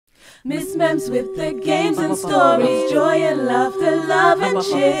Miss Mems with the games and stories, joy and laughter, love and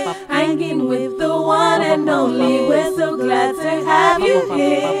cheer. Hanging with the one and only, we're so glad to have you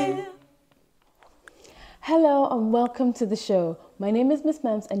here. Hello and welcome to the show. My name is Miss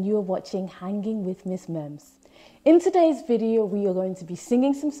Mems and you are watching Hanging with Miss Mems. In today's video, we are going to be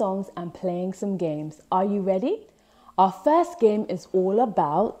singing some songs and playing some games. Are you ready? Our first game is all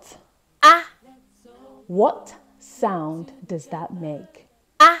about What sound does that make?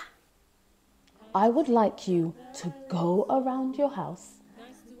 I would like you to go around your house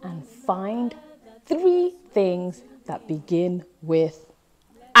and find 3 things that begin with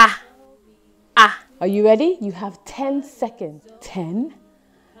Are you ready? You have 10 seconds. 10,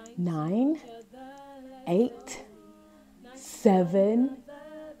 9, 8, 7,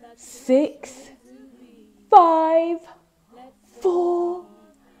 6, 5, 4,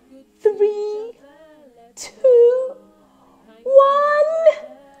 3, 2, 1.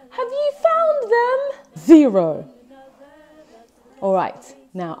 Have you found them? 0. All right.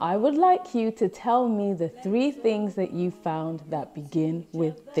 Now, I would like you to tell me the 3 things that you found that begin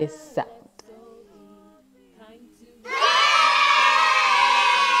with this sound.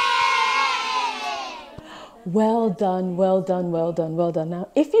 Well done, well done, well done, well done. Now,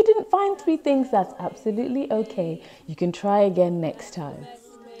 if you didn't find 3 things, that's absolutely okay. You can try again next time.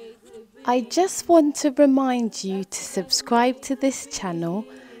 I just want to remind you to subscribe to this channel,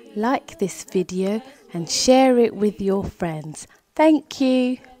 like this video, and share it with your friends. Thank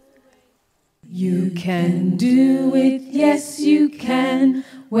you. You can do it, yes you can.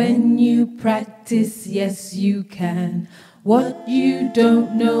 When you practice, yes you can. What you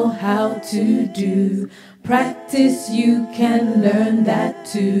don't know how to do, practice you can learn that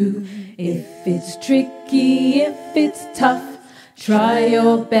too. If it's tricky, if it's tough, try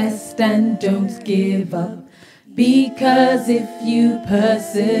your best and don't give up. Because if you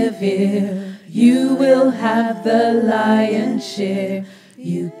persevere, you will have the lion's share.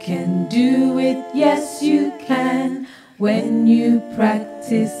 You can do it, yes you can. When you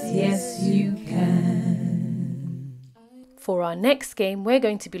practice, yes you can. For our next game, we're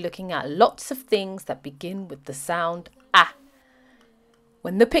going to be looking at lots of things that begin with the sound ah.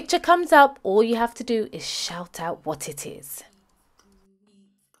 When the picture comes up, all you have to do is shout out what it is.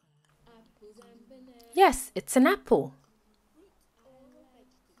 Yes, it's an apple.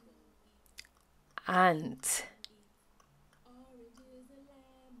 And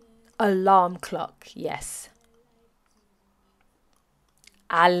alarm clock, yes.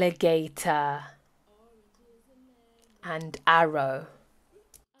 Alligator and arrow.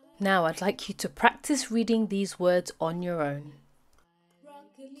 Now I'd like you to practice reading these words on your own.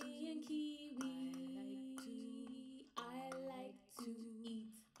 Broccoli and kiwi, I like to eat.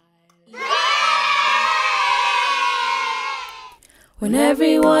 When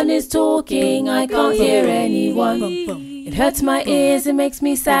everyone is talking, I can't hear anyone. It hurts my ears, it makes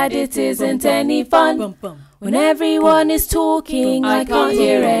me sad, it isn't any fun. When everyone is talking, I can't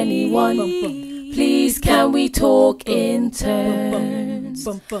hear anyone. Please can we talk in turns?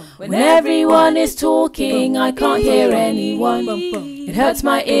 When everyone is talking, I can't hear anyone. It hurts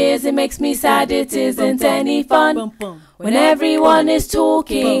my ears, it makes me sad, it isn't any fun. When everyone is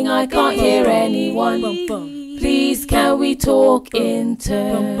talking, I can't hear anyone. Please can we talk in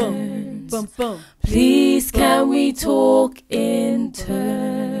turns? Please can we talk in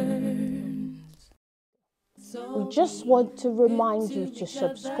turns? We just want to remind you to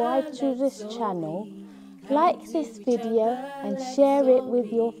subscribe to this channel, like this video and share it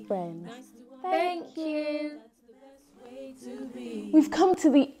with your friends. Thank you. We've come to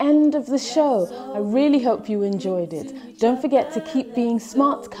the end of the show. I really hope you enjoyed it. Don't forget to keep being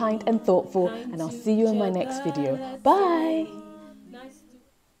smart, kind and thoughtful, and I'll see you in my next video. Bye!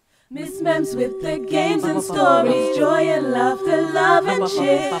 Miss Mems with the games and stories, joy and laughter, love and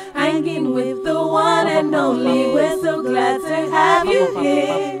cheer. Hanging with the one and only, we're so glad to have you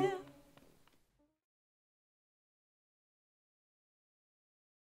here.